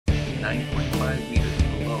9.5 meters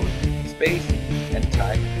below space and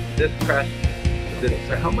time. This crash,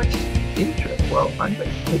 so how much interest? Well, I'm going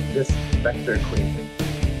to take this vector equation.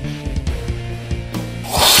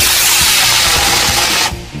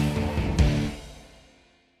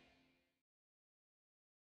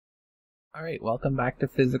 Alright, welcome back to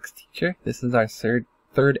Physics Teacher. This is our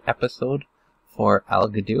third episode for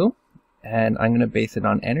Algodoo, and I'm going to base it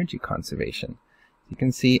on energy conservation. You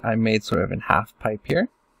can see I made sort of a half pipe here,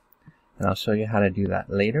 and I'll show you how to do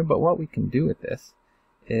that later. But what we can do with this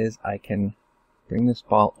is I can bring this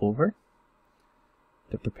ball over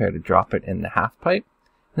to prepare to drop it in the half pipe,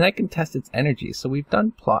 and I can test its energy. So we've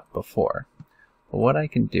done plot before, but what I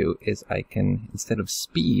can do is I can, instead of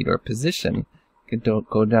speed or position,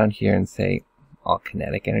 go down here and say all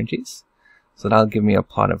kinetic energies. So that'll give me a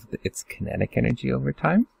plot of its kinetic energy over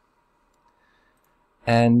time.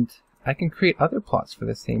 And I can create other plots for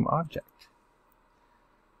the same object.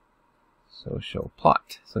 So show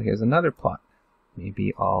plot. So here's another plot.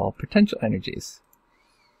 Maybe all potential energies.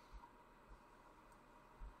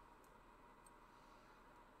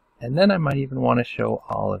 And then I might even want to show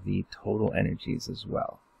all of the total energies as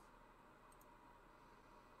well.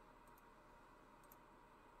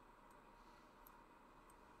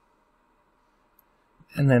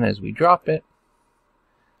 And then as we drop it,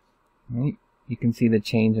 you can see the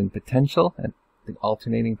change in potential, and the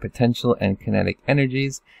alternating potential and kinetic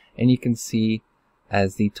energies, and you can see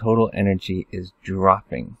as the total energy is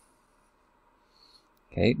dropping.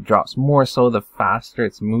 Okay, it drops more so the faster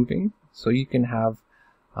it's moving. So you can have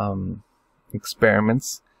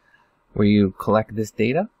experiments where you collect this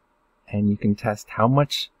data and you can test how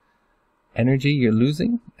much energy you're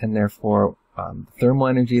losing, and therefore thermal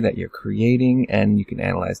energy that you're creating, and you can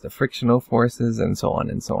analyze the frictional forces and so on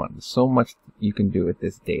and so on. There's so much you can do with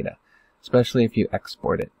this data, especially if you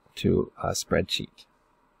export it to a spreadsheet.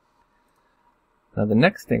 Now the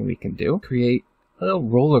next thing we can do, create a little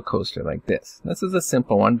roller coaster like this. This is a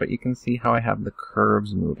simple one, but you can see how I have the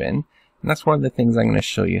curves move in, and that's one of the things I'm going to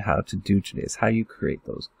show you how to do today, is how you create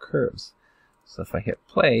those curves. So if I hit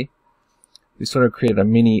play, we sort of create a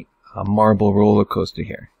mini marble roller coaster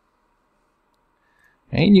here.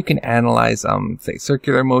 And you can analyze, say,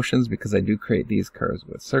 circular motions, because I do create these curves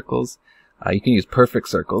with circles. You can use perfect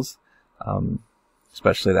circles,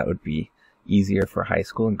 especially that would be easier for high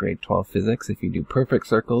school and grade 12 physics. If you do perfect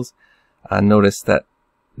circles, notice that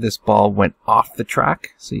this ball went off the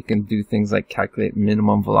track, so you can do things like calculate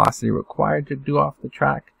minimum velocity required to do off the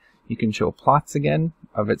track. You can show plots again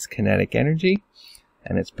of its kinetic energy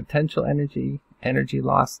and its potential energy, energy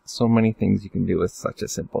loss. So many things you can do with such a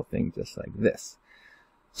simple thing just like this.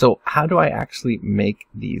 So how do I actually make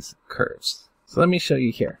these curves? So let me show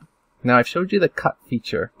you here. Now I've showed you the cut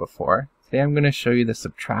feature before. Today I'm going to show you the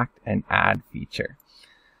subtract and add feature.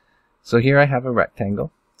 So here I have a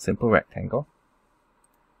rectangle, simple rectangle,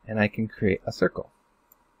 and I can create a circle.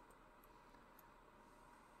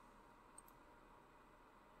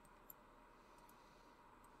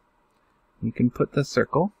 You can put the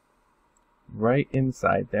circle right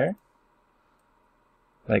inside there,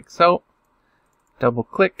 like so. Double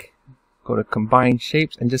click, go to combine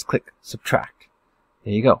shapes, and just click subtract.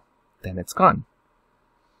 There you go. Then it's gone.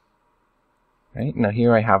 Right, now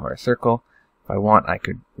here I have our circle. If I want, I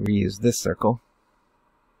could reuse this circle,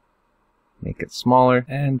 make it smaller,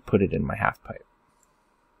 and put it in my half pipe.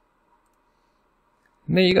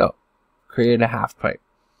 And there you go. Create a half pipe.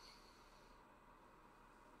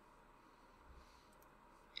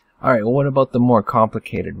 Alright, well, what about the more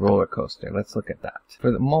complicated roller coaster? Let's look at that.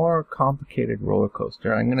 For the more complicated roller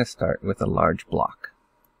coaster, I'm going to start with a large block.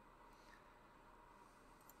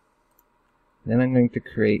 Then I'm going to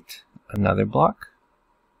create another block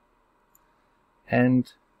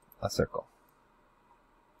and a circle.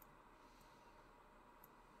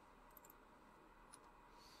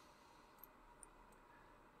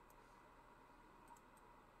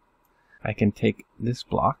 I can take this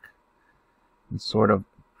block and sort of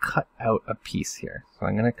cut out a piece here. So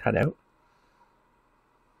I'm going to cut out,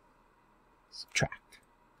 subtract.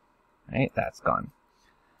 Right, that's gone.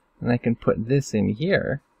 And I can put this in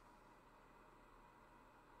here,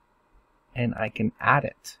 and I can add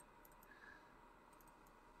it.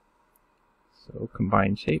 So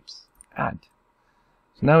combine shapes, add.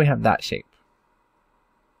 So now we have that shape.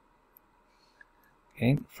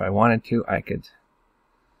 Okay, if I wanted to, I could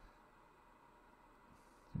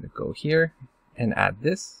go here and add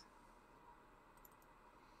this.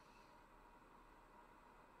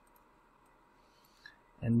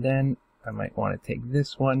 And then I might want to take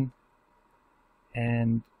this one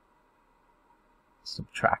and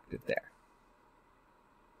subtract it there.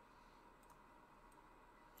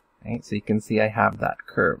 Right? So you can see I have that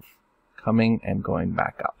curve coming and going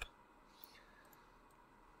back up.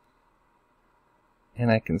 And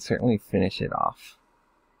I can certainly finish it off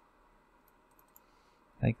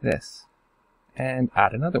like this and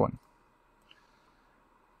add another one.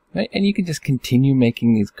 Right? And you can just continue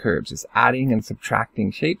making these curves, just adding and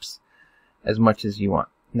subtracting shapes as much as you want.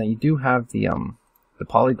 Now you do have the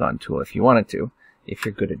Polygon tool if you wanted to, if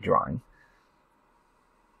you're good at drawing.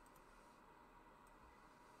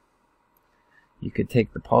 You could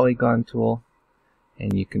take the Polygon tool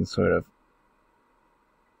and you can sort of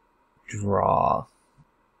draw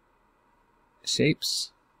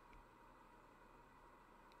shapes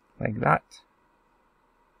like that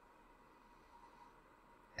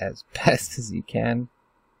as best as you can.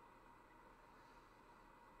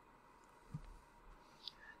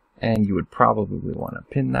 And you would probably want to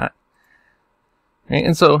pin that. Right?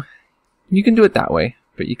 And so you can do it that way,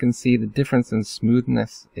 but you can see the difference in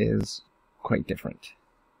smoothness is quite different.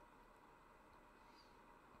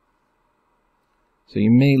 So you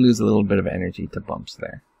may lose a little bit of energy to bumps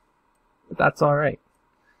there, but that's alright.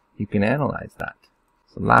 You can analyze that.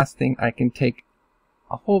 So last thing, I can take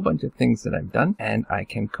a whole bunch of things that I've done and I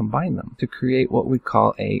can combine them to create what we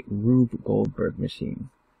call a Rube Goldberg machine.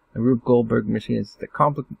 A Rube Goldberg machine is a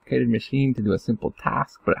complicated machine to do a simple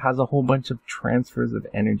task, but it has a whole bunch of transfers of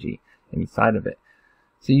energy inside of it.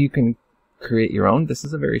 So you can create your own. This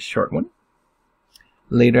is a very short one.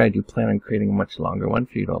 Later I do plan on creating a much longer one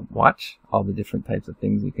for you to watch all the different types of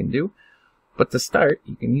things you can do. But to start,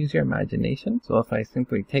 you can use your imagination. So if I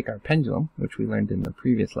simply take our pendulum, which we learned in the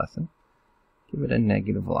previous lesson, give it a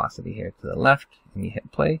negative velocity here to the left, and you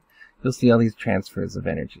hit play, you'll see all these transfers of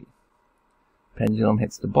energy. Pendulum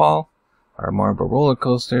hits the ball, our marble roller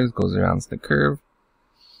coasters goes around the curve,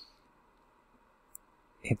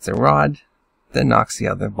 hits a rod, then knocks the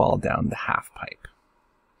other ball down the half pipe.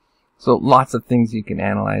 So lots of things you can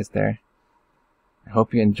analyze there. I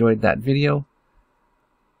hope you enjoyed that video,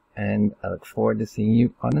 and I look forward to seeing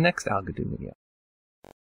you on the next Algodoo video.